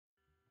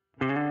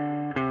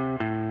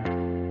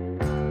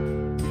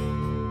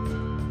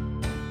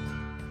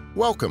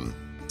Welcome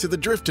to the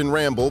Drift and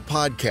Ramble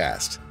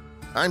podcast.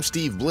 I'm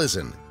Steve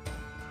Blizin.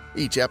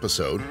 Each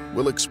episode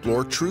will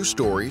explore true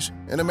stories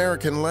and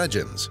American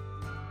legends.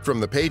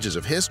 From the pages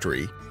of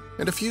history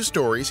and a few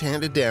stories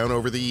handed down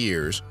over the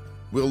years,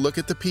 we'll look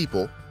at the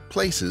people,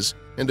 places,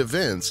 and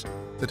events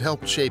that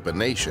helped shape a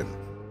nation.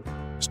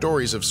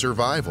 Stories of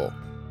survival,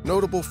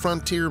 notable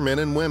frontier men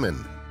and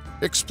women,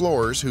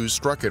 explorers who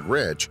struck it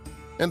rich,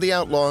 and the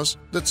outlaws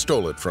that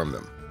stole it from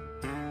them.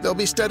 There'll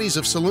be studies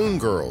of saloon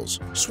girls,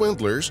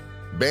 swindlers,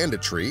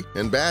 banditry,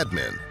 and bad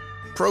men,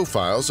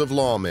 profiles of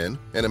lawmen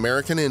and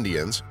American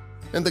Indians,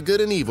 and the good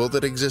and evil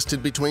that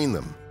existed between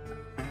them.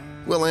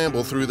 We'll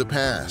amble through the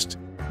past,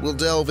 we'll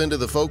delve into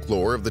the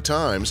folklore of the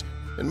times,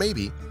 and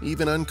maybe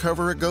even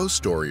uncover a ghost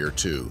story or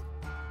two.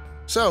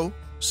 So,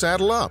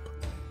 saddle up,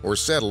 or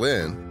settle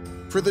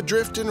in, for the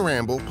Drift and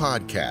Ramble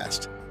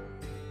podcast.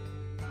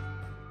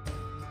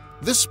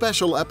 This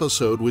special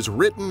episode was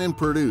written and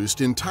produced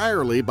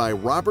entirely by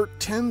Robert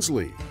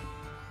Tinsley.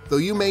 Though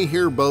you may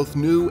hear both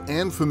new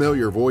and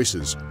familiar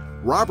voices,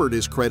 Robert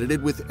is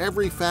credited with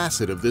every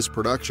facet of this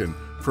production,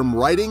 from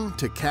writing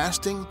to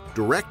casting,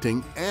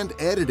 directing, and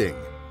editing.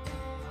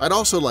 I'd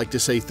also like to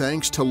say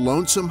thanks to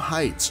Lonesome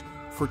Heights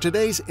for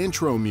today's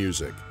intro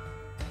music.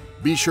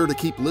 Be sure to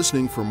keep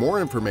listening for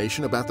more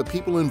information about the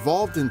people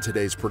involved in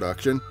today's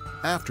production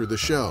after the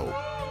show.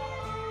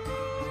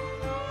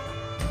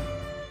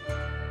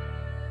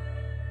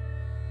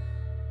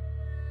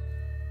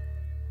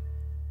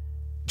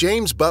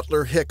 James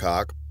Butler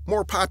Hickok,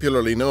 more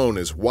popularly known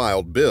as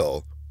Wild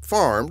Bill,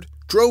 farmed,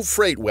 drove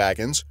freight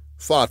wagons,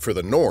 fought for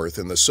the North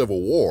in the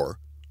Civil War,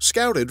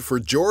 scouted for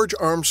George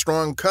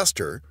Armstrong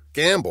Custer,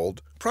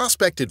 gambled,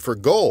 prospected for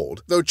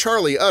gold, though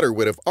Charlie Utter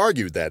would have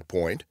argued that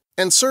point,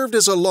 and served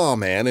as a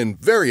lawman in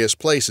various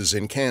places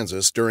in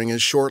Kansas during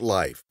his short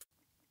life.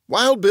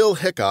 Wild Bill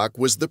Hickok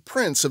was the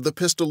prince of the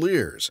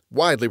pistoliers,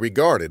 widely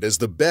regarded as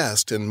the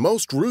best and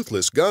most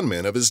ruthless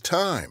gunman of his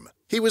time.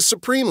 He was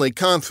supremely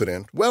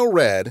confident,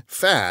 well-read,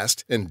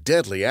 fast, and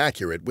deadly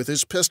accurate with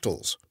his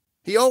pistols.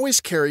 He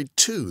always carried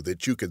two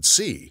that you could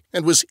see,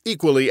 and was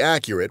equally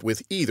accurate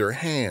with either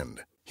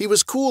hand. He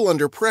was cool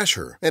under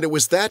pressure, and it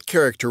was that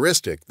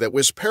characteristic that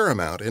was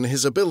paramount in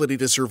his ability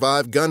to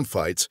survive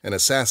gunfights and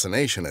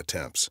assassination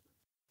attempts.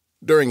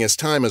 During his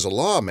time as a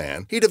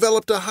lawman, he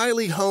developed a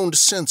highly honed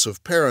sense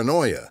of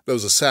paranoia,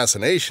 those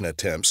assassination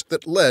attempts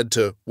that led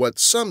to what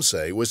some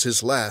say was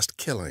his last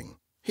killing.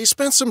 He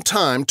spent some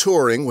time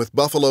touring with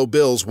Buffalo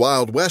Bill's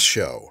Wild West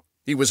show.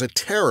 He was a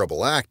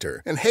terrible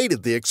actor and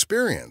hated the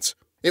experience.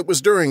 It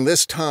was during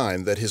this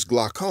time that his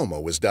glaucoma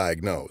was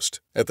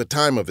diagnosed. At the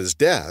time of his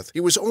death, he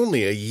was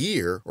only a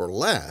year or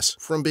less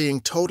from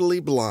being totally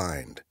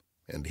blind,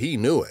 and he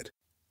knew it.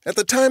 At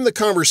the time the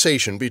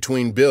conversation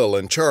between Bill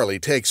and Charlie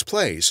takes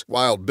place,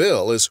 Wild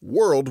Bill is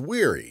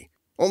world-weary.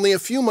 Only a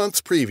few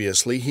months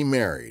previously he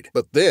married,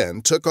 but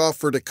then took off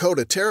for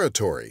Dakota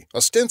Territory,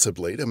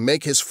 ostensibly to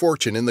make his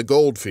fortune in the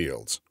gold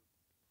fields.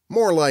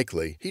 More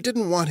likely, he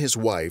didn't want his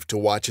wife to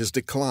watch his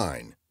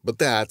decline, but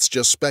that's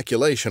just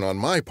speculation on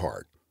my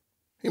part.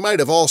 He might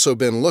have also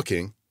been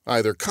looking,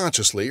 either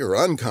consciously or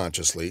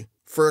unconsciously,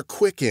 for a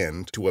quick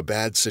end to a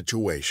bad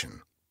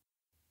situation.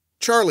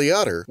 Charlie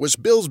Utter was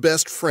Bill's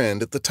best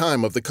friend at the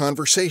time of the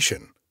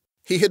conversation.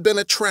 He had been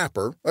a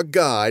trapper, a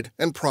guide,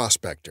 and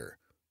prospector.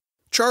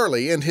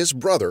 Charlie and his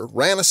brother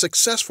ran a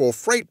successful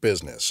freight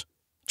business.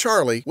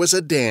 Charlie was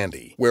a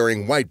dandy,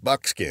 wearing white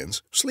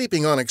buckskins,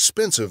 sleeping on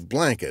expensive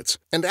blankets,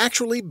 and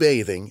actually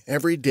bathing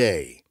every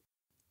day.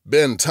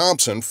 Ben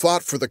Thompson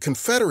fought for the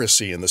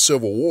Confederacy in the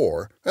Civil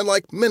War, and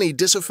like many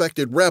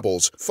disaffected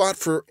rebels, fought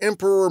for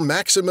Emperor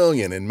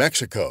Maximilian in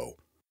Mexico.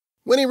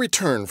 When he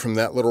returned from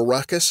that little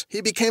ruckus,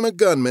 he became a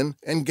gunman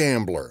and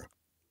gambler.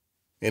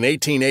 In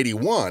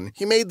 1881,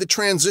 he made the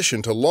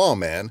transition to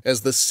lawman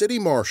as the city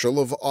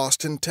marshal of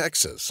Austin,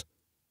 Texas.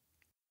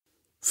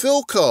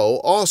 Phil Coe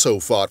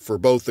also fought for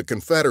both the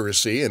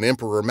Confederacy and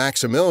Emperor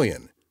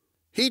Maximilian.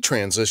 He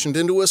transitioned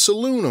into a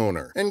saloon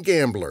owner and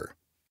gambler.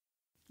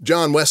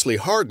 John Wesley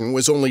Hardin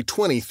was only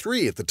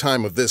 23 at the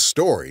time of this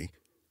story.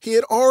 He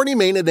had already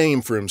made a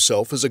name for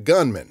himself as a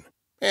gunman,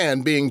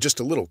 and being just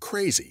a little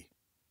crazy.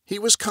 He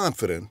was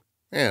confident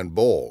and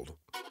bold.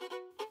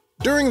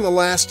 During the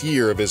last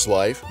year of his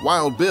life,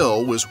 Wild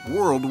Bill was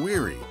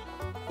world-weary.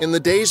 In the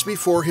days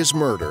before his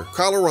murder,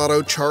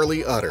 Colorado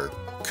Charlie Utter,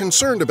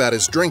 concerned about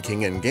his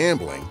drinking and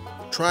gambling,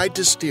 tried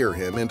to steer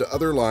him into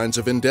other lines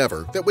of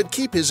endeavor that would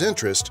keep his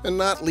interest and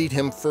not lead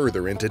him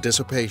further into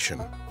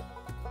dissipation.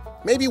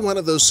 Maybe one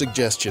of those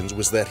suggestions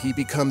was that he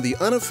become the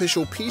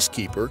unofficial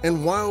peacekeeper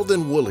in Wild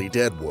and Woolly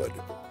Deadwood.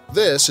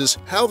 This is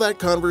how that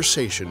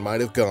conversation might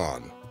have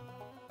gone.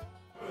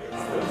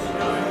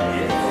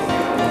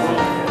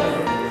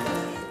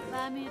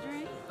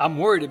 I'm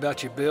worried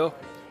about you, Bill.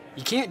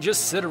 You can't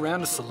just sit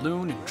around a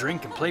saloon and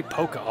drink and play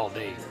poker all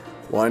day.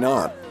 Why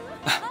not?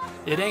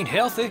 It ain't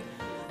healthy.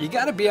 You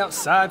gotta be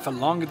outside for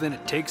longer than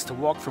it takes to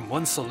walk from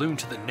one saloon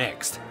to the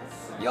next.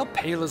 You're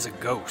pale as a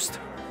ghost.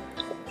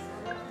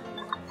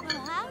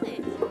 Oh,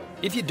 howdy.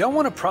 If you don't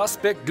want to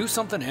prospect, do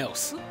something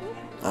else.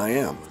 I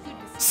am.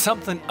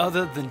 Something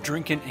other than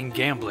drinking and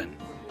gambling.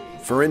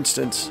 For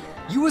instance?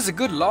 You was a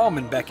good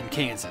lawman back in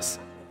Kansas.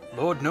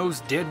 Lord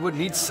knows Deadwood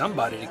needs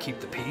somebody to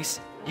keep the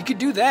peace. You could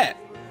do that.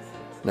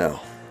 No.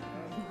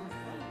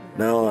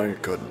 No, I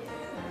couldn't.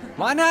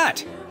 Why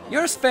not?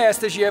 You're as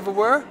fast as you ever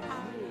were.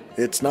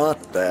 It's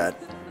not that.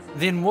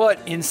 Then what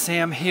in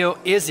Sam Hill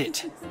is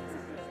it?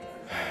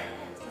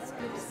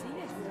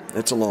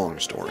 It's a long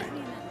story.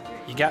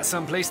 You got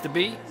someplace to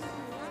be?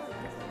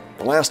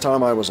 The last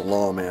time I was a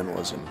lawman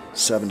was in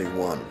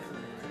 '71.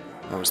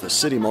 I was the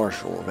city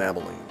marshal of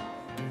Abilene.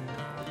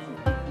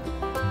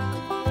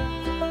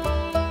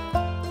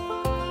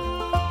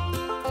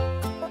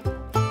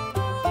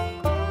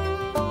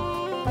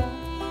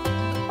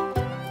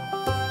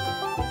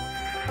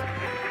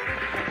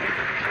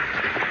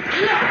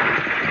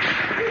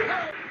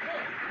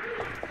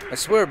 I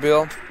swear,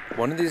 Bill,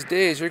 one of these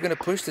days you're going to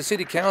push the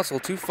city council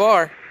too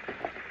far.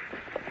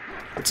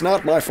 It's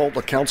not my fault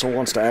the council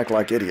wants to act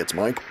like idiots,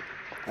 Mike.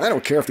 I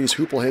don't care if these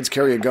hoopleheads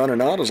carry a gun or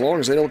not, as long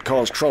as they don't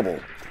cause trouble.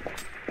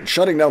 And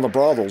shutting down the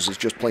brothels is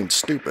just plain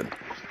stupid.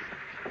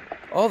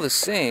 All the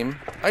same,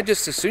 I'd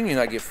just as soon you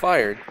not get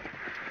fired.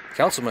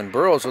 Councilman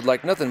Burroughs would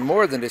like nothing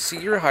more than to see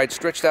your hide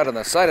stretched out on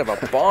the side of a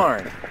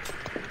barn.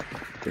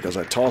 Because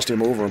I tossed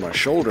him over my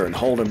shoulder and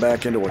hauled him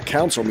back into a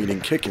council meeting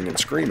kicking and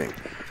screaming.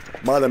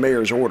 By the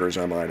mayor's orders,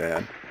 I might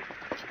add.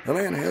 The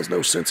man has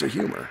no sense of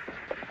humor.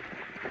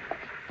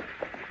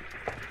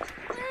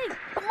 Hey,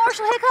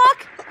 Marshal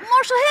Hickok!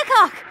 Marshal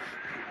Hickok!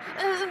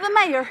 The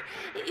mayor.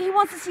 He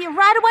wants to see you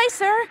right away,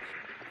 sir.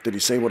 Did he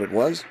say what it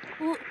was?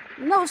 Well,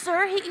 no,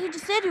 sir. He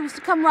just said he was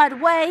to come right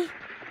away.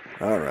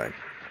 All right.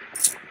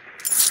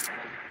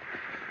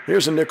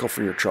 Here's a nickel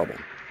for your trouble.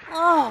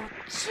 Oh,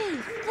 gee,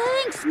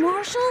 thanks,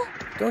 Marshal.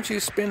 Don't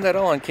you spend that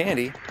all on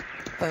candy.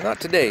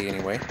 Not today,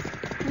 anyway.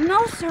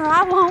 No, sir,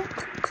 I won't.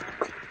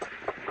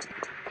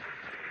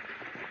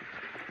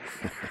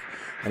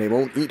 And he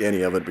won't eat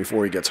any of it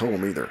before he gets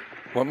home either.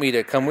 Want me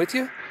to come with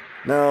you?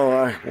 No,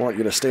 I want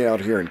you to stay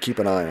out here and keep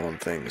an eye on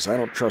things. I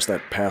don't trust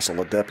that passel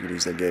of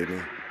deputies they gave me.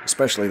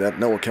 Especially that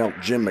no-account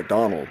Jim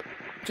McDonald.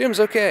 Jim's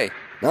okay.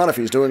 Not if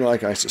he's doing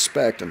like I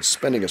suspect and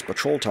spending his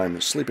patrol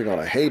time sleeping on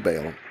a hay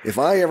bale. If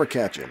I ever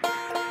catch him.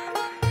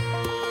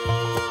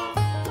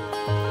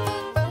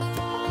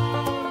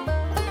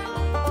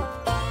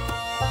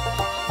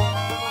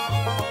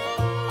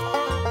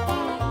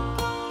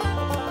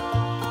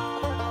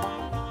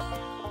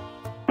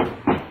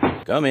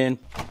 Come in.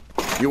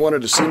 You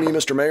wanted to see me,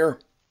 Mr. Mayor?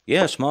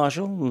 Yes,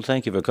 Marshal.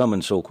 Thank you for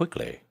coming so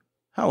quickly.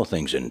 How are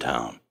things in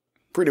town?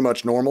 Pretty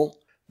much normal.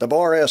 The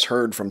Bar S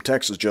herd from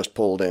Texas just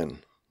pulled in.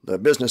 The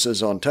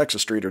businesses on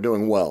Texas Street are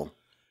doing well.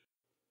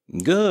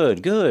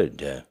 Good,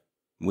 good.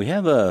 We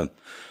have a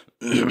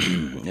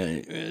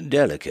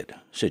delicate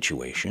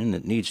situation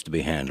that needs to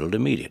be handled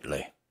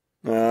immediately.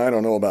 I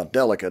don't know about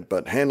delicate,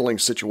 but handling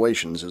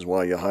situations is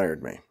why you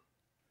hired me.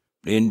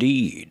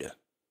 Indeed.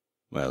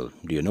 Well,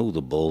 do you know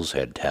the Bull's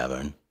Head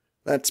Tavern?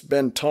 That's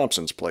Ben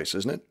Thompson's place,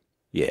 isn't it?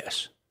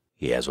 Yes.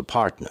 He has a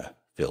partner,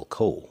 Phil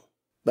Cole.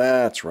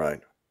 That's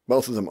right.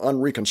 Both of them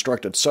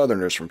unreconstructed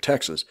Southerners from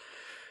Texas.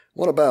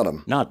 What about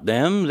them? Not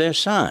them, their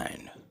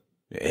sign.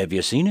 Have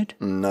you seen it?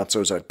 Not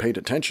so's I've paid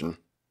attention.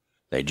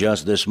 They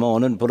just this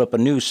morning put up a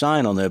new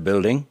sign on their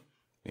building.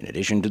 In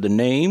addition to the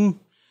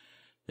name,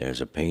 there's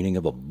a painting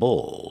of a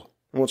bull.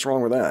 What's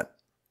wrong with that?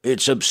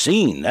 It's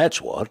obscene,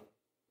 that's what.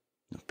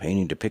 The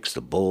painting depicts the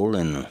bull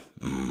in,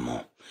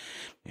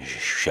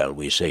 shall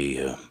we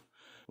say,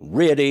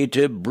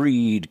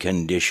 ready-to-breed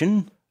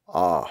condition.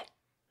 Ah.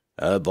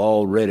 I've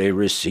already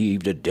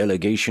received a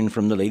delegation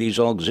from the Ladies'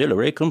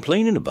 Auxiliary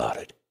complaining about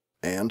it.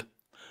 And?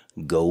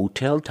 Go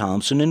tell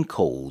Thompson and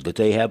Cole that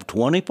they have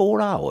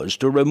 24 hours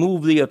to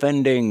remove the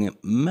offending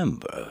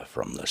member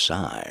from the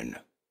sign.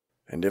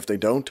 And if they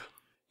don't?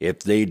 If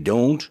they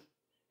don't,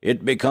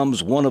 it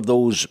becomes one of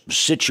those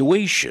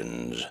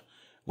situations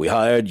we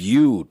hired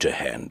you to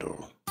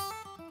handle.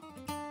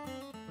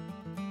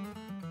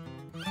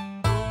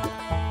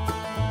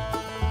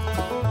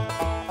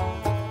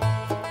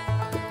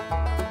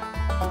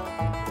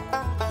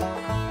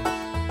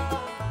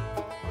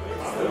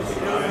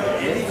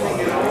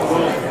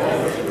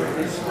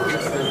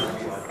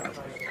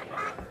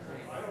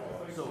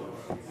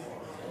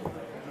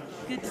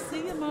 Good to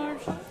see you,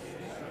 Marshal.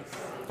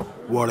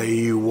 What do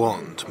you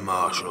want,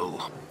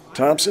 Marshal?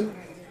 Thompson?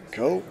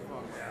 Cole?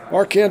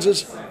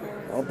 Arkansas?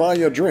 I'll buy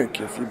you a drink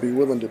if you'd be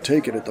willing to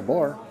take it at the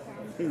bar.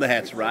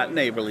 That's right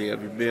neighborly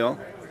of you, Bill.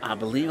 I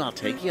believe I'll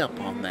take you up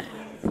on that.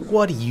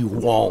 What do you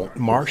want,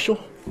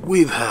 Marshal?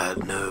 We've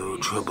had no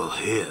trouble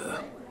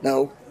here.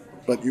 No,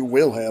 but you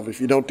will have if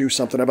you don't do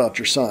something about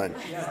your sign.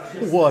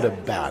 What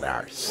about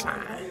our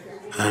sign?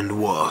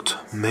 And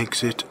what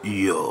makes it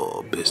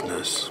your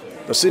business?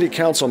 The city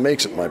council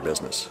makes it my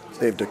business.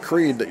 They've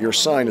decreed that your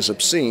sign is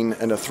obscene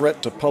and a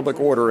threat to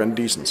public order and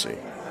decency.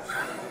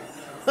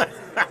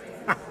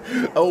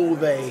 Oh,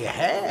 they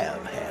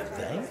have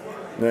they?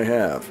 They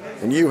have.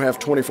 And you have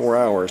 24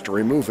 hours to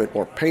remove it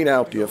or paint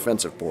out the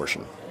offensive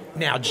portion.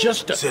 Now,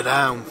 just Sit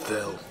down,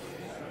 Phil.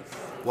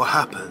 What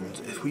happens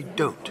if we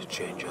don't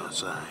change our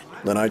sign?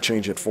 Then I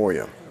change it for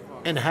you.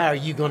 And how are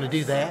you going to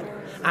do that?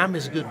 I'm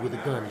as good with a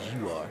gun as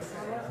you are.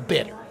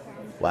 Better.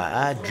 Why,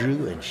 I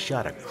drew and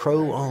shot a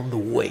crow on the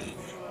way.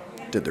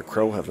 Did the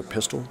crow have a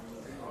pistol?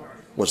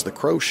 Was the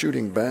crow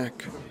shooting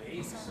back?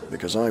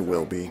 Because I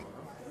will be.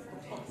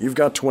 You've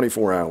got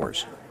 24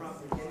 hours.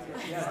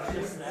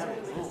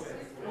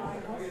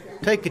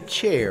 Take a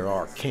chair,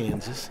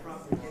 Arkansas.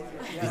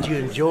 Did you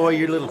enjoy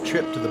your little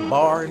trip to the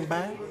bar and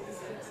back?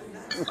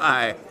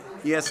 Why,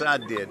 yes, I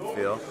did,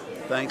 Phil.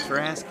 Thanks for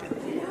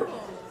asking.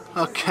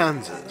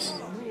 Arkansas.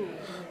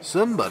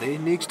 Somebody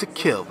needs to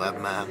kill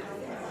that man.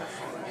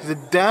 He's a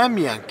damn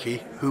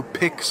Yankee who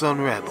picks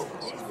on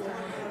rebels,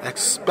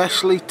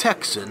 especially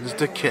Texans,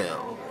 to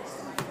kill.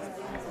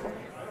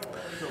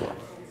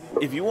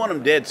 If you want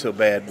him dead so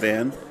bad,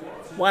 Ben,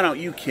 why don't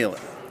you kill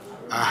him?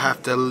 I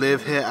have to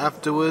live here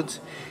afterwards.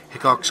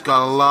 Hickok's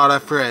got a lot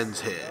of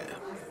friends here.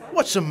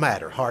 What's the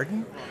matter,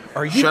 Hardin?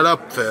 Are you... Shut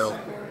up, Phil.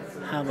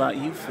 How about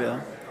you, Phil?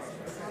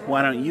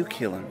 Why don't you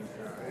kill him?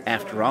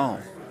 After all,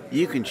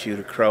 you can shoot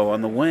a crow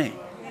on the wing.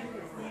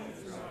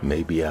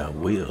 Maybe I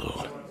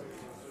will.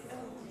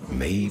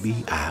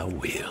 Maybe I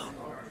will.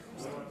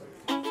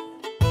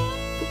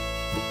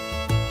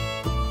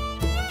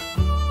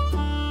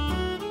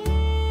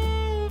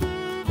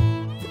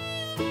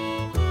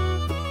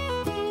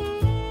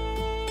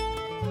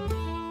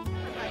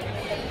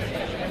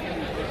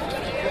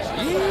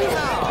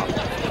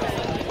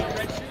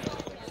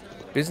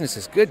 Business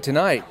is good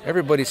tonight.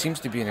 Everybody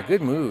seems to be in a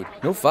good mood.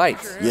 No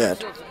fights.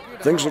 Yet.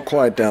 Things will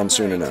quiet down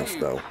soon enough,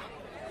 though.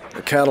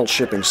 The cattle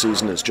shipping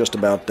season is just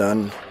about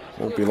done.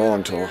 Won't be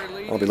long till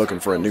I'll be looking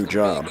for a new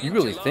job. You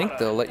really think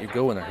they'll let you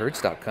go when the herd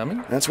stop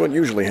coming? That's what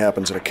usually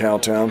happens in a cow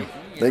town.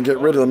 They get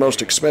rid of the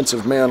most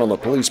expensive man on the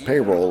police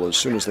payroll as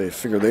soon as they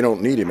figure they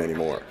don't need him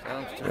anymore.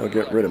 They'll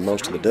get rid of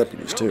most of the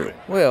deputies, too.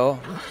 Well,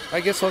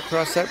 I guess I'll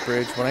cross that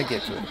bridge when I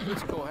get to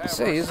it.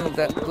 Say, isn't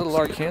that little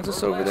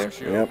Arkansas over there?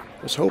 Yep.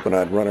 Was hoping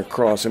I'd run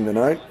across him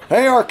tonight.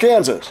 Hey,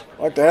 Arkansas!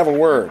 Like to have a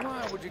word.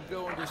 Why would you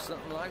go and do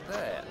something like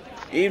that?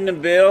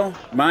 Evening, Bill.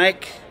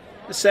 Mike.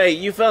 Say,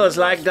 you fellas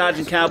like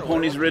dodging cow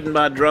ponies ridden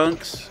by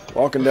drunks?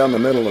 Walking down the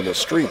middle of the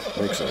street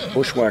makes a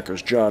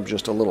bushwhacker's job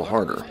just a little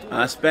harder.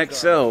 I expect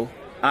so.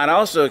 I'd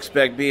also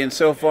expect being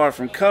so far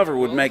from cover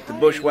would make the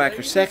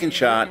bushwhacker's second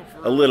shot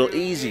a little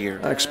easier.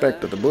 I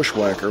expect that the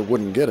bushwhacker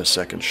wouldn't get a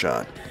second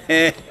shot.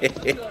 Yeah,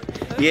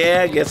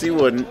 I guess he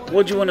wouldn't.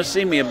 What'd you want to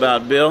see me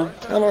about, Bill?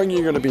 How long are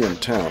you going to be in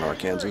town,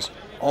 Arkansas?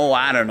 Oh,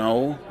 I don't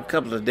know. A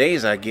couple of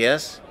days, I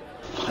guess.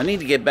 I need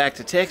to get back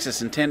to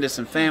Texas and tend to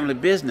some family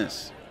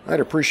business. I'd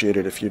appreciate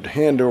it if you'd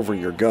hand over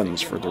your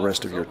guns for the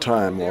rest of your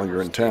time while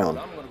you're in town.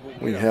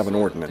 We have an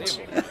ordinance.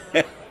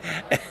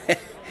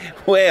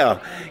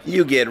 Well,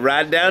 you get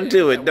right down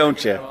to it,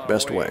 don't you?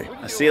 Best way.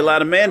 I see a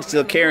lot of men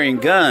still carrying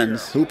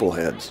guns.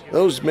 Hoopleheads.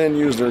 Those men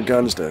use their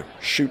guns to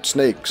shoot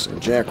snakes and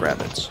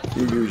jackrabbits.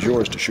 You use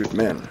yours to shoot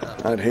men.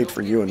 I'd hate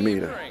for you and me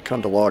to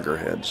come to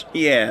loggerheads.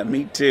 Yeah,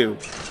 me too.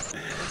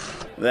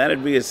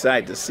 That'd be a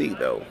sight to see,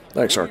 though.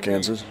 Thanks,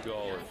 Arkansas.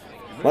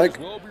 Mike,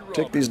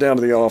 take these down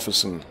to the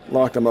office and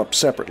lock them up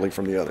separately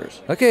from the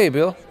others. Okay,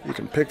 Bill. You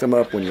can pick them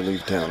up when you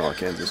leave town,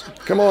 Arkansas.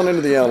 Come on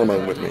into the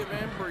Alamo with me.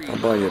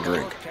 I'll buy you a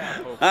drink.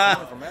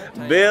 Ah,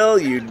 Bill,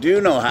 you do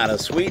know how to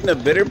sweeten a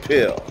bitter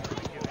pill.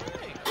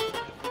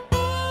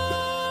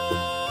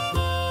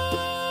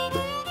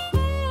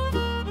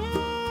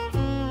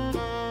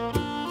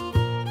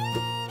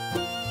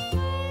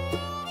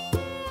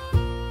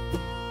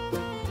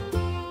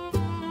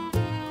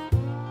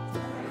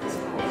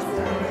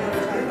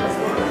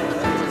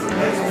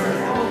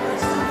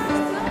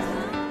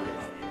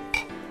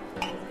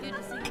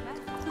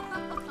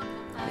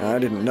 I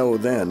didn't know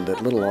then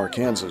that little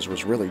Arkansas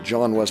was really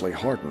John Wesley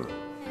Hardin.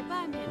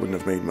 Wouldn't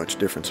have made much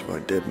difference if I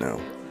did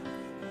know.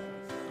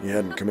 He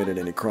hadn't committed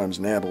any crimes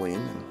in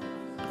Abilene,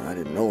 and I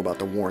didn't know about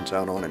the warrants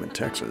out on him in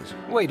Texas.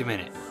 Wait a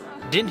minute.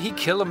 Didn't he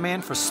kill a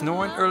man for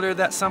snoring earlier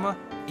that summer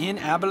in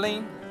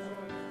Abilene?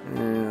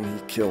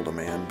 He killed a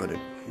man, but it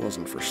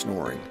wasn't for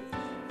snoring.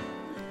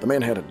 The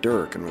man had a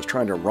dirk and was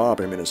trying to rob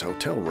him in his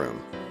hotel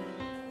room.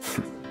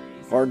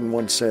 Hardin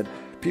once said,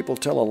 "People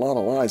tell a lot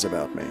of lies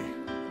about me."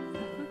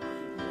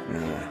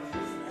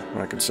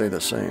 I could say the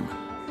same.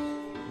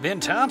 Ben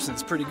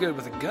Thompson's pretty good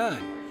with a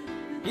gun.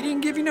 He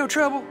didn't give you no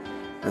trouble?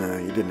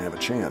 He didn't have a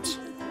chance.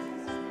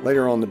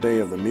 Later on the day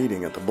of the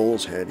meeting at the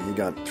Bull's Head, he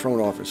got thrown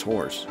off his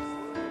horse.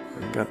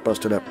 He got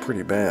busted up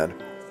pretty bad.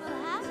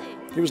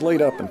 He was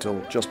laid up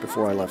until just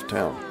before I left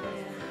town.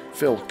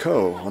 Phil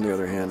Coe, on the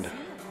other hand,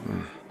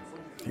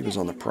 he was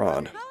on the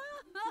prod.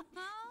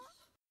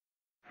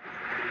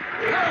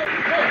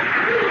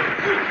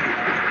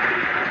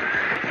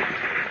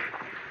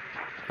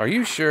 Are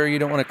you sure you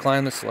don't want to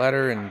climb this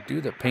ladder and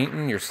do the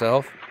painting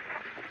yourself?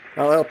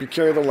 I'll help you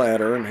carry the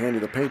ladder and hand you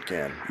the paint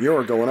can.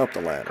 You're going up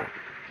the ladder.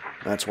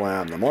 That's why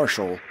I'm the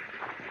marshal,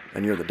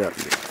 and you're the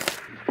deputy.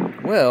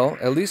 Well,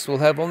 at least we'll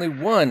have only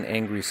one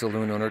angry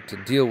saloon owner to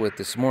deal with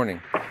this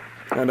morning.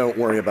 Now don't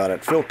worry about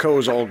it. Phil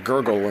Coe's all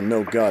gurgle and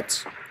no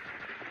guts.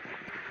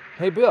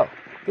 Hey, Bill,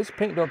 This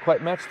paint don't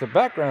quite match the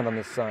background on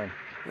this sign.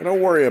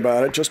 Don't worry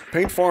about it. Just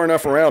paint far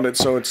enough around it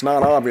so it's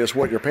not obvious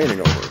what you're painting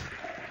over.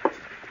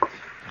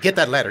 Get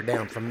that ladder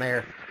down from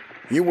there.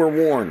 You were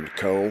warned,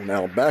 Cole.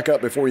 Now back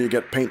up before you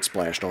get paint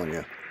splashed on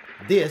you.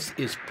 This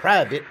is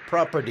private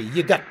property.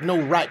 You got no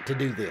right to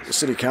do The this.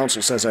 city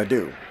council says I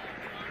do.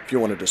 If you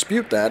want to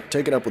dispute that,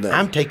 take it up with them.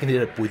 I'm taking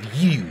it up with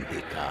you,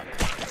 Hickok.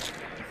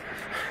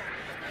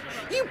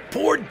 You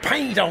poured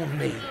paint on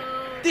me.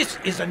 This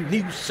is a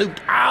new suit.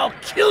 I'll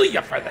kill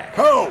you for that.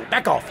 Cole!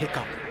 Back off,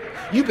 Hickok.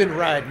 You've been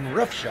riding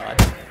roughshod.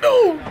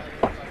 No!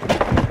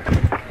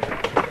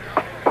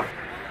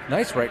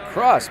 Nice right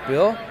cross,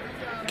 Bill.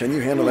 Can you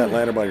handle that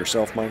ladder by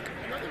yourself, Mike?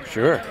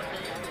 Sure.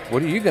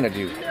 What are you gonna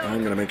do? I'm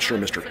going to make sure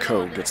Mr.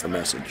 Coe gets the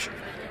message.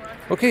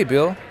 Okay,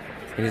 Bill.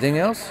 Anything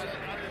else?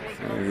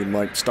 You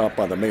might stop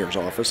by the mayor's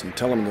office and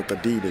tell him that the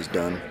deed is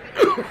done.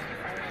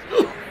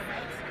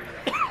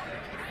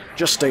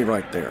 Just stay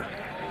right there.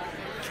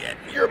 Get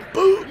your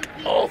boot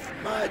off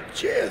my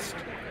chest.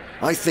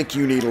 I think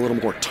you need a little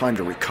more time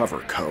to recover,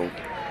 Coe.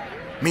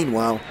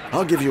 Meanwhile,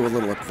 I'll give you a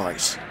little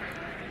advice.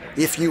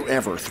 If you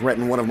ever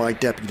threaten one of my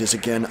deputies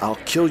again, I'll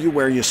kill you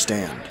where you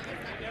stand.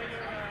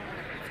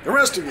 The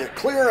rest of you,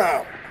 clear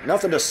out.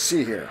 Nothing to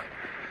see here.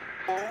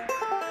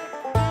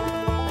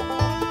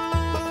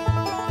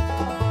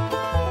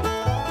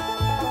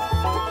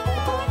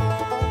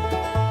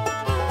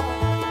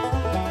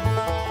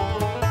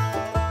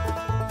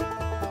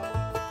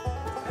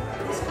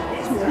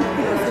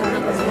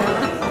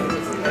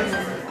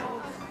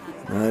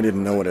 I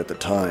didn't know it at the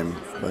time,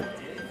 but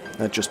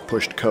that just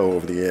pushed Coe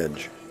over the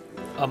edge.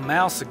 A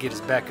mouse will get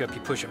his back up, you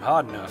push him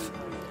hard enough.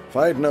 If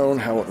I'd known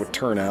how it would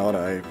turn out,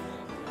 I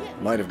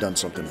might have done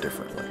something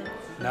differently.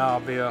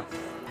 No, Bill,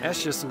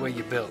 that's just the way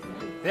you built.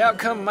 The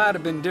outcome might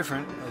have been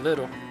different, a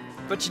little,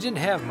 but you didn't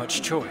have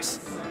much choice.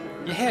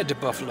 You had to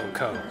Buffalo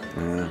Coe.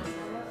 Yeah,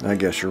 I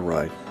guess you're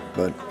right,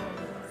 but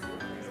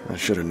I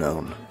should have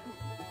known.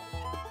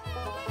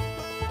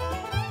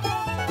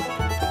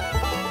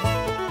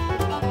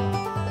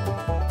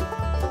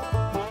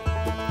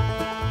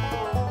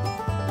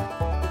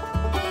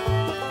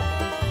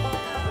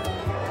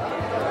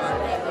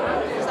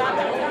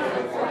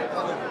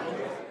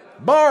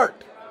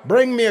 Bart,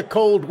 bring me a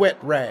cold, wet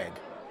rag.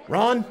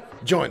 Ron,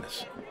 join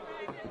us.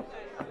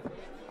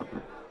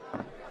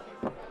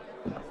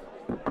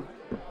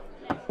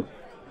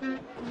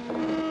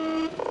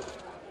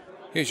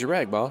 Here's your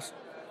rag, boss.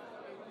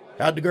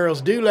 How'd the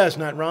girls do last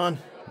night, Ron?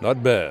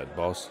 Not bad,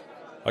 boss.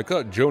 I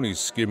caught Joni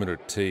skimming her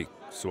take,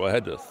 so I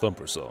had to thump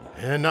her some.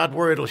 And not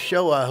where it'll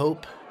show, I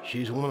hope.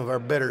 She's one of our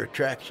better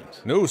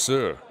attractions. No,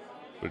 sir,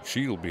 but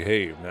she'll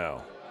behave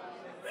now.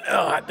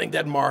 Oh, I think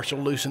that marshal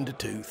loosened a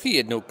tooth. He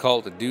had no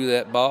call to do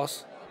that,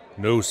 boss.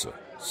 No, sir.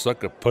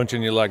 Sucker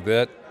punching you like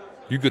that,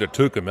 you could have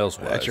took him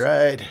elsewise. That's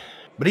right.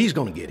 But he's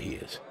gonna get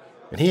his.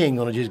 And he ain't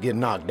gonna just get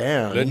knocked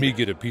down. Let me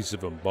get a piece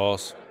of him,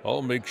 boss.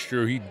 I'll make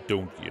sure he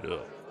don't get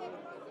up.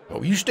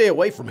 Oh, you stay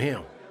away from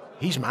him.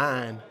 He's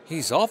mine.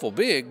 He's awful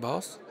big,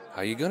 boss.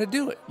 How you gonna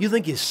do it? You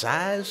think his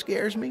size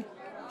scares me?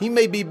 He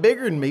may be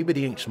bigger than me, but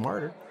he ain't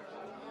smarter.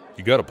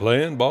 You got a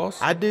plan,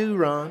 boss? I do,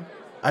 Ron.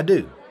 I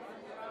do.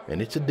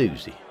 And it's a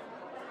doozy.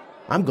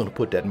 I'm gonna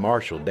put that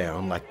marshal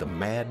down like the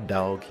mad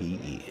dog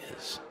he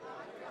is.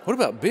 What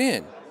about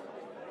Ben?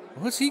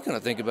 What's he gonna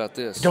think about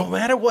this? Don't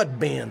matter what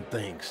Ben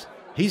thinks.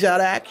 He's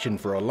out of action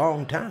for a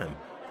long time.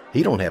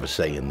 He don't have a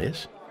say in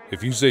this.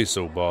 If you say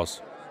so,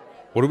 boss.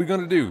 What are we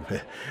gonna do?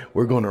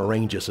 We're gonna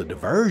arrange us a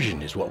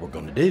diversion is what we're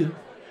gonna do.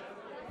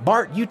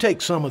 Bart, you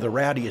take some of the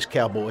rowdiest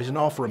cowboys and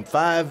offer them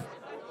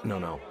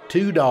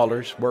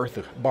 $2 worth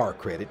of bar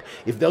credit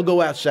if they'll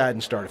go outside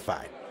and start a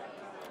fight.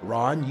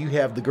 Ron, you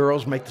have the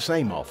girls make the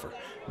same offer.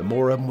 The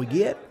more of them we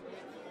get,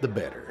 the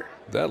better.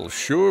 That'll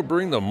sure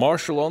bring the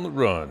marshal on the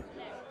run.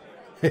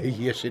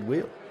 Yes, it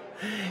will.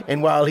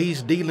 And while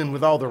he's dealing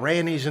with all the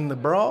rannies in the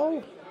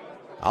brawl,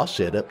 I'll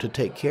set up to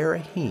take care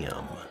of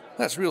him.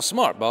 That's real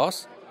smart,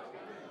 boss.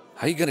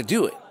 How you gonna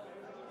do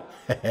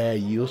it?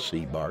 You'll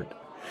see, Bart.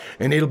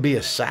 And it'll be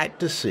a sight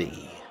to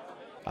see.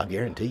 I'll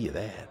guarantee you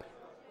that.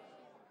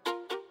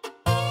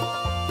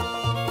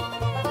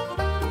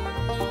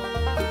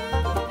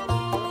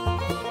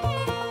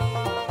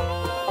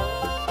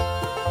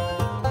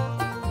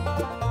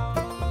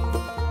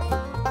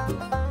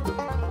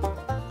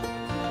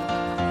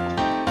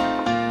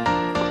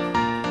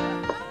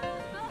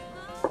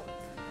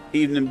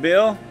 Evening,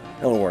 Bill.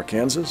 Hello,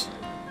 Arkansas.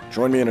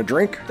 Join me in a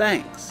drink?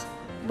 Thanks.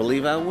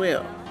 Believe I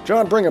will.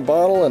 John, bring a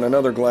bottle and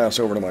another glass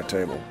over to my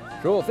table.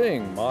 Sure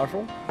thing,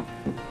 Marshal.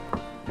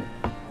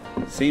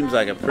 Seems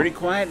like a pretty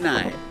quiet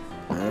night.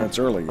 It's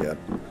early yet.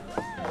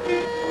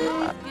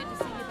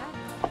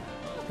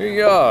 Here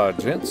you are,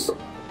 gents.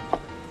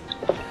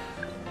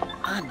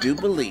 I do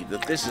believe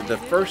that this is the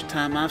first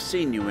time I've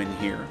seen you in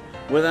here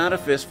without a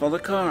fistful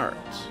of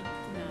cards.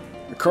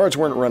 The cards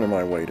weren't running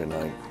my way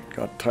tonight.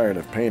 Got tired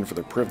of paying for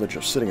the privilege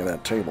of sitting at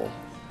that table.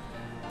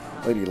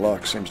 Lady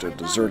Luck seems to have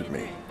deserted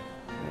me.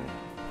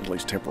 At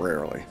least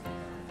temporarily.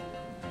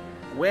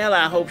 Well,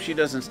 I hope she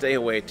doesn't stay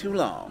away too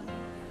long.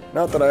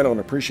 Not that I don't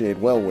appreciate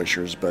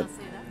well-wishers, but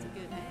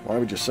why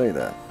would you say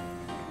that?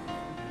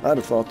 I'd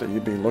have thought that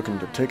you'd be looking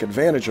to take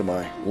advantage of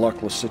my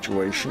luckless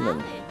situation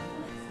and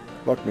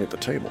buck me at the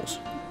tables.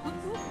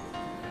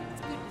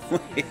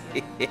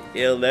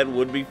 Hell, that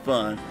would be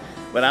fun,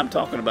 but I'm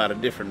talking about a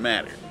different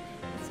matter.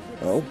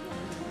 Oh?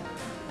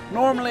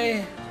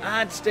 Normally,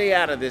 I'd stay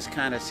out of this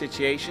kind of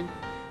situation,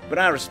 but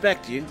I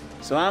respect you,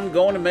 so I'm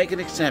going to make an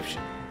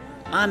exception.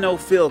 I know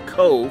Phil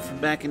Coe from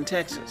back in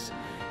Texas.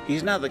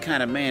 He's not the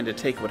kind of man to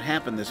take what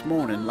happened this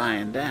morning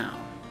lying down.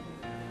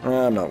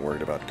 I'm not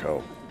worried about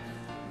Coe.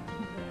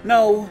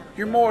 No,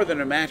 you're more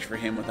than a match for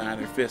him with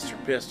either fists or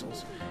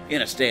pistols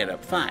in a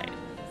stand-up fight.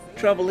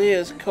 Trouble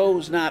is,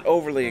 Coe's not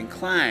overly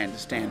inclined to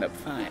stand up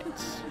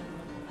fights.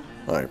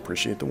 I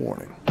appreciate the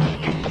warning.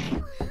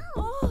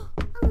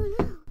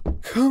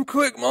 Come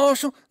quick,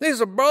 Marshal.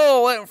 There's a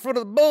brawl out in front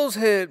of the Bull's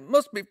Head.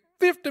 Must be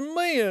 50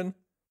 men.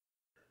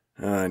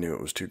 I knew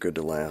it was too good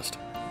to last.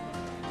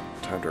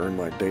 Time to earn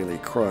my daily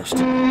crust.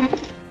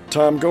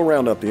 Tom, go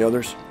round up the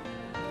others.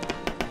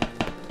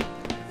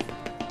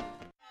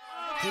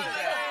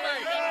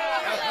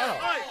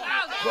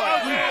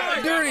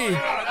 Dirty!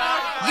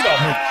 Get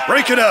off me!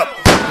 Break it up!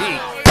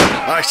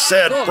 I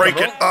said break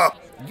it up!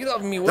 Get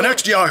off me! The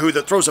next yahoo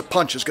that throws a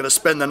punch is going to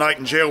spend the night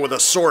in jail with a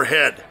sore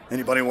head.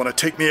 Anybody want to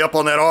take me up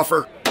on that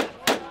offer?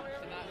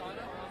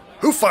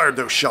 Who fired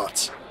those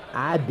shots?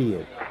 I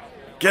did.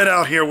 Get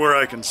out here where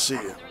I can see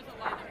you.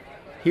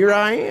 Here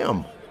I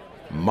am.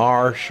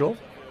 Marshal,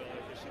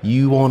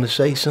 you want to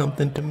say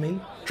something to me?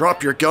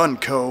 Drop your gun,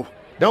 Coe.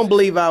 Don't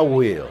believe I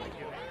will,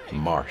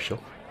 Marshal.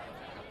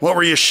 What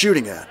were you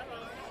shooting at?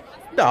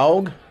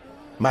 Dog.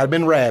 Might have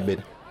been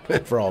rabid,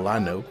 for all I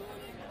know.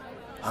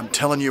 I'm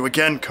telling you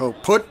again, Coe,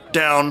 put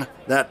down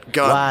that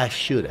gun. Why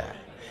should I?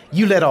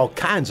 You let all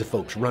kinds of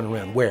folks run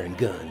around wearing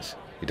guns.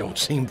 It don't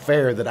seem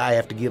fair that I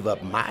have to give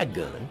up my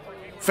gun.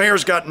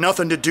 Fair's got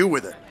nothing to do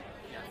with it.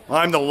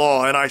 I'm the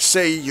law, and I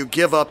say you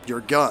give up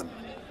your gun.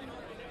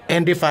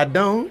 And if I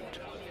don't,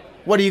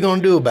 what are you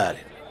going to do about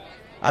it?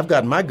 I've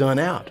got my gun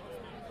out,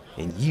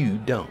 and you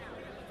don't.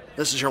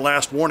 This is your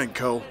last warning,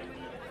 Coe.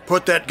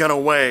 Put that gun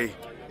away,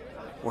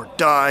 or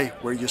die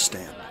where you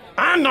stand.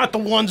 I'm not the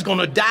one's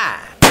gonna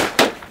die.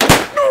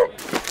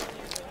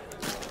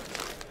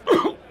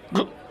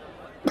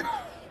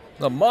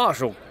 The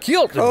Marshal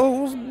killed him.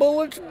 Those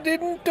bullets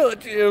didn't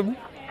touch him.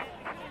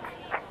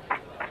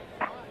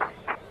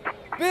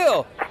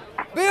 Bill!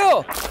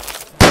 Bill!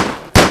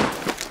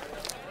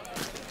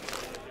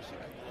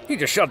 He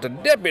just shot the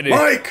deputy.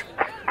 Mike!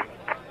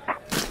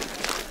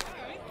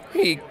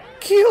 He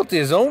killed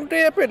his own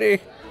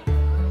deputy.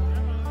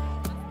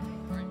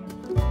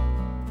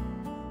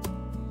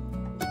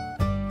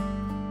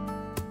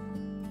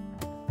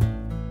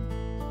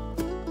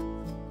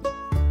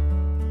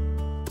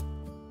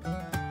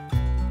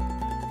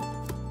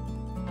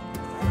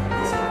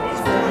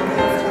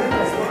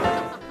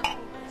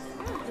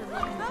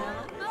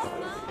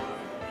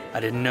 I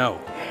didn't know.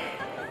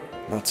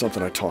 Not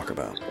something I talk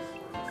about.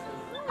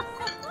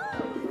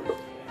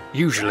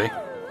 Usually.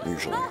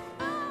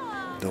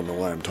 Don't know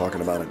why I'm talking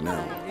about it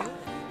now.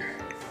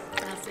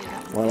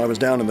 While I was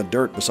down in the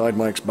dirt beside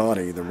Mike's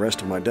body, the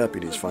rest of my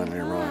deputies finally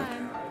arrived.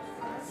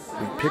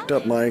 We picked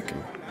up Mike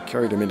and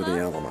carried him into the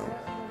Alamo.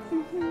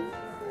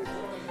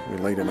 We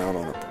laid him out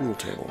on a pool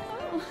table.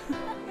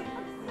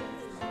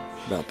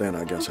 About then,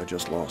 I guess I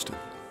just lost it.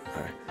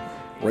 I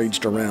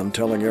raged around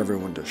telling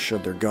everyone to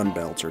shed their gun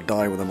belts or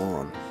die with them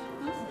on.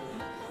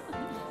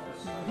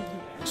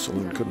 The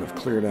saloon couldn't have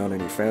cleared out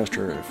any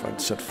faster if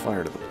I'd set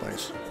fire to the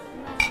place.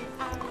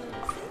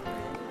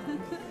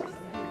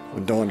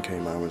 When dawn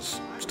came, I was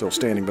still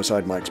standing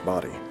beside Mike's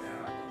body.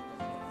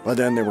 By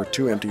then, there were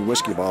 2 empty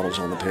whiskey bottles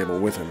on the table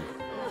with him.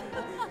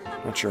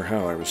 Not sure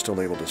how I was still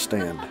able to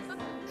stand.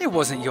 It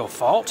wasn't your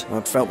fault. Well,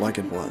 it felt like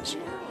it was.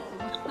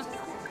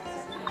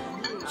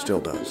 Still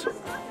does.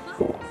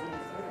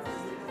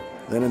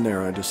 Then and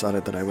there, I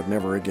decided that I would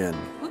never again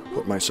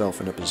put myself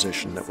in a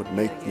position that would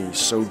make me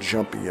so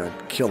jumpy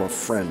I'd kill a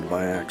friend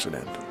by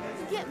accident.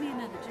 Get me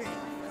another drink.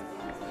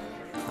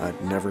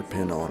 I'd never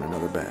pin on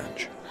another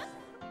badge.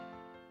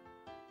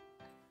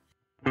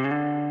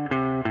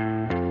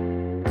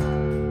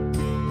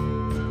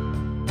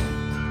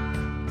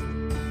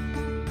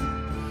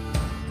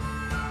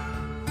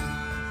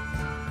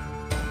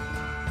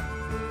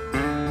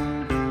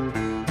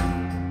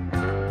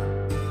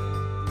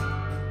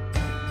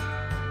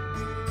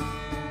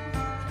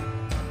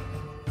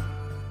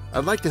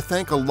 I'd like to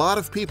thank a lot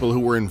of people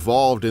who were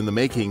involved in the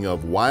making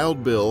of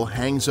Wild Bill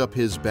Hangs Up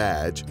His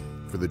Badge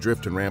for the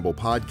Drift and Ramble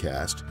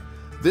podcast.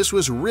 This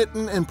was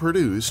written and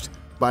produced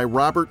by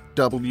Robert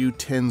W.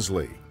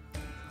 Tinsley.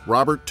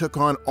 Robert took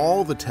on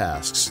all the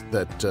tasks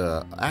that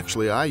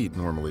actually I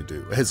normally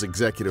do as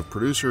executive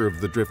producer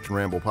of the Drift and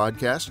Ramble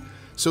podcast.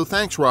 So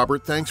thanks,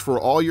 Robert. Thanks for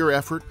all your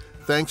effort.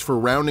 Thanks for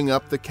rounding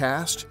up the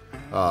cast,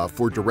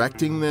 for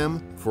directing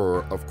them,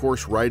 for, of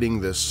course, writing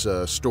this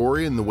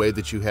story in the way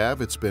that you have.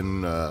 It's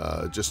been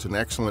just an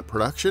excellent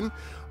production.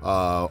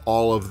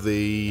 All of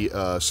the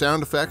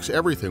sound effects,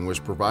 everything was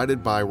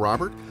provided by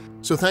Robert.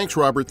 So thanks,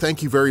 Robert.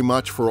 Thank you very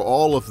much for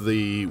all of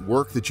the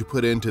work that you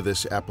put into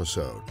this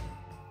episode.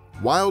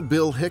 Wild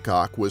Bill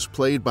Hickok was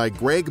played by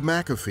Greg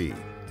McAfee.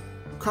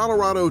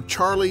 Colorado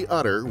Charlie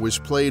Utter was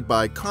played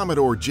by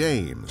Commodore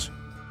James.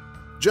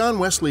 John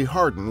Wesley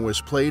Hardin was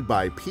played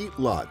by Pete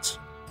Lutz.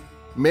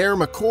 Mayor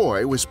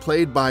McCoy was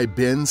played by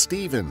Ben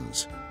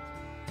Stevens.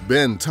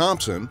 Ben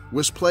Thompson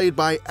was played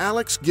by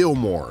Alex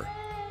Gilmour.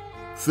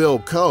 Phil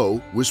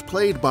Coe was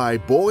played by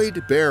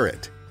Boyd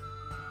Barrett.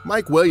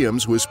 Mike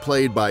Williams was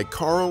played by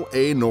Karl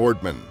A.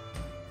 Nordman.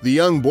 The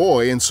young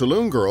boy and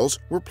saloon girls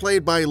were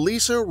played by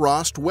Lisa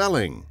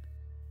Rost-Welling.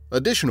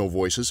 Additional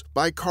voices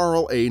by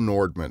Karl A.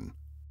 Nordman.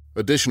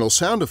 Additional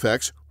sound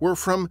effects were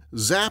from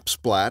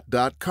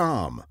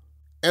Zapsplat.com.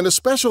 And a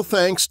special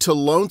thanks to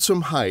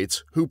Lonesome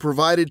Heights, who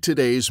provided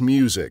today's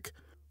music.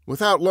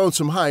 Without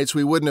Lonesome Heights,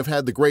 we wouldn't have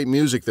had the great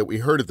music that we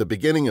heard at the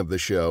beginning of the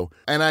show,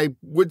 and I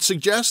would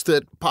suggest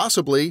that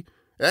possibly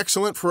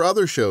excellent for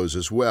other shows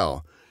as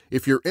well.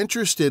 If you're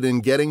interested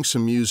in getting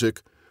some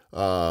music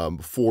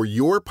for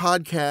your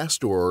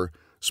podcast or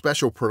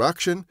special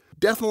production,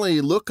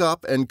 definitely look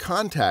up and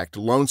contact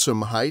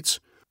Lonesome Heights.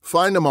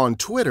 Find them on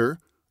Twitter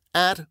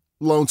at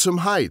Lonesome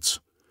Heights.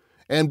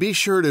 And be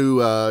sure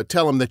to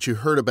tell him that you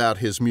heard about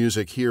his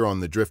music here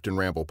on the Drift and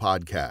Ramble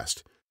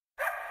podcast.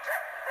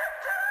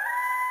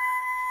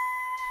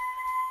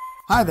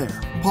 Hi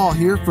there, Paul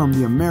here from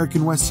the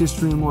American West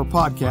History and Lore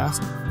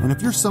podcast, and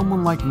if you're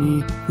someone like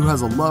me who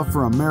has a love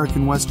for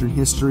American Western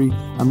history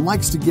and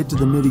likes to get to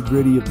the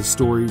nitty-gritty of the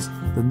stories,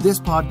 then this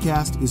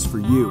podcast is for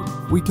you.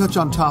 We touch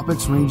on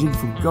topics ranging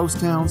from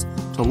ghost towns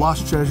to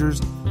lost treasures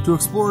to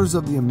explorers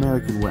of the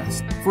American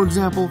West. For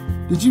example,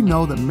 did you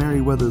know that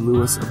Meriwether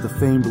Lewis of the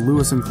famed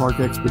Lewis and Clark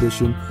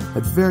expedition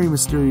had very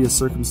mysterious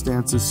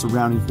circumstances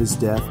surrounding his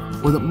death,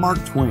 or that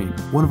Mark Twain,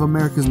 one of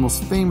America's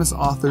most famous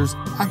authors,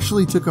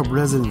 actually took up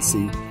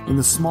residency in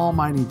the small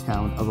mining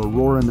town of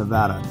Aurora,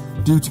 Nevada,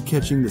 due to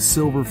catching the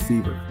silver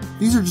fever?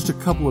 These are just a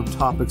couple of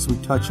topics we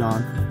touch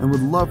on and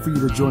would love for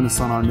you to join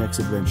us on our next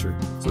adventure.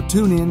 So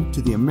tune in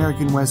to the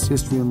American West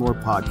History and Lore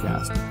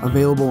podcast,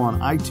 available on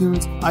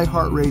iTunes,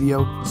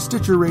 iHeartRadio,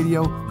 Stitcher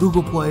Radio,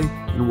 Google Play,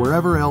 and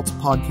wherever else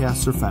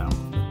podcasts are found.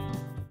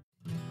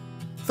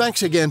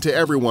 Thanks again to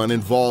everyone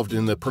involved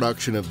in the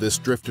production of this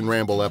Drift and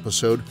Ramble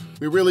episode.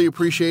 We really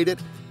appreciate it.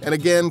 And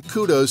again,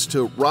 kudos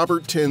to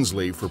Robert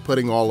Tinsley for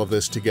putting all of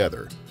this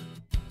together.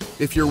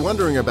 If you're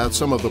wondering about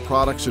some of the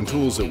products and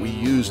tools that we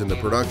use in the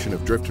production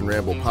of Drift and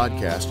Ramble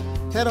podcast,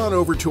 head on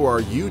over to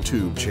our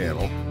YouTube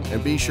channel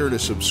and be sure to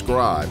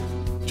subscribe.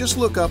 Just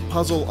look up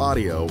Puzzle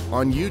Audio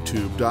on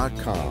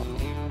youtube.com.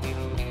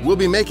 We'll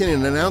be making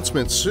an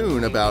announcement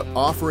soon about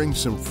offering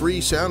some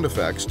free sound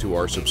effects to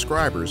our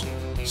subscribers,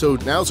 so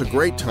now's a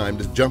great time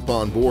to jump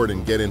on board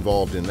and get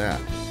involved in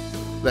that.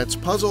 That's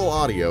Puzzle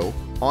Audio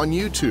on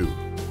YouTube.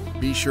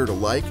 Be sure to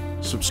like,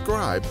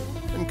 subscribe,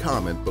 and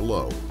comment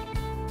below.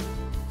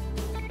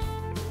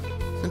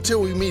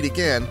 Until we meet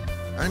again,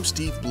 I'm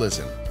Steve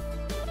Blizzen.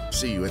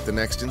 See you at the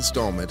next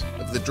installment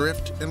of the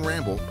Drift and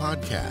Ramble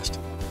podcast.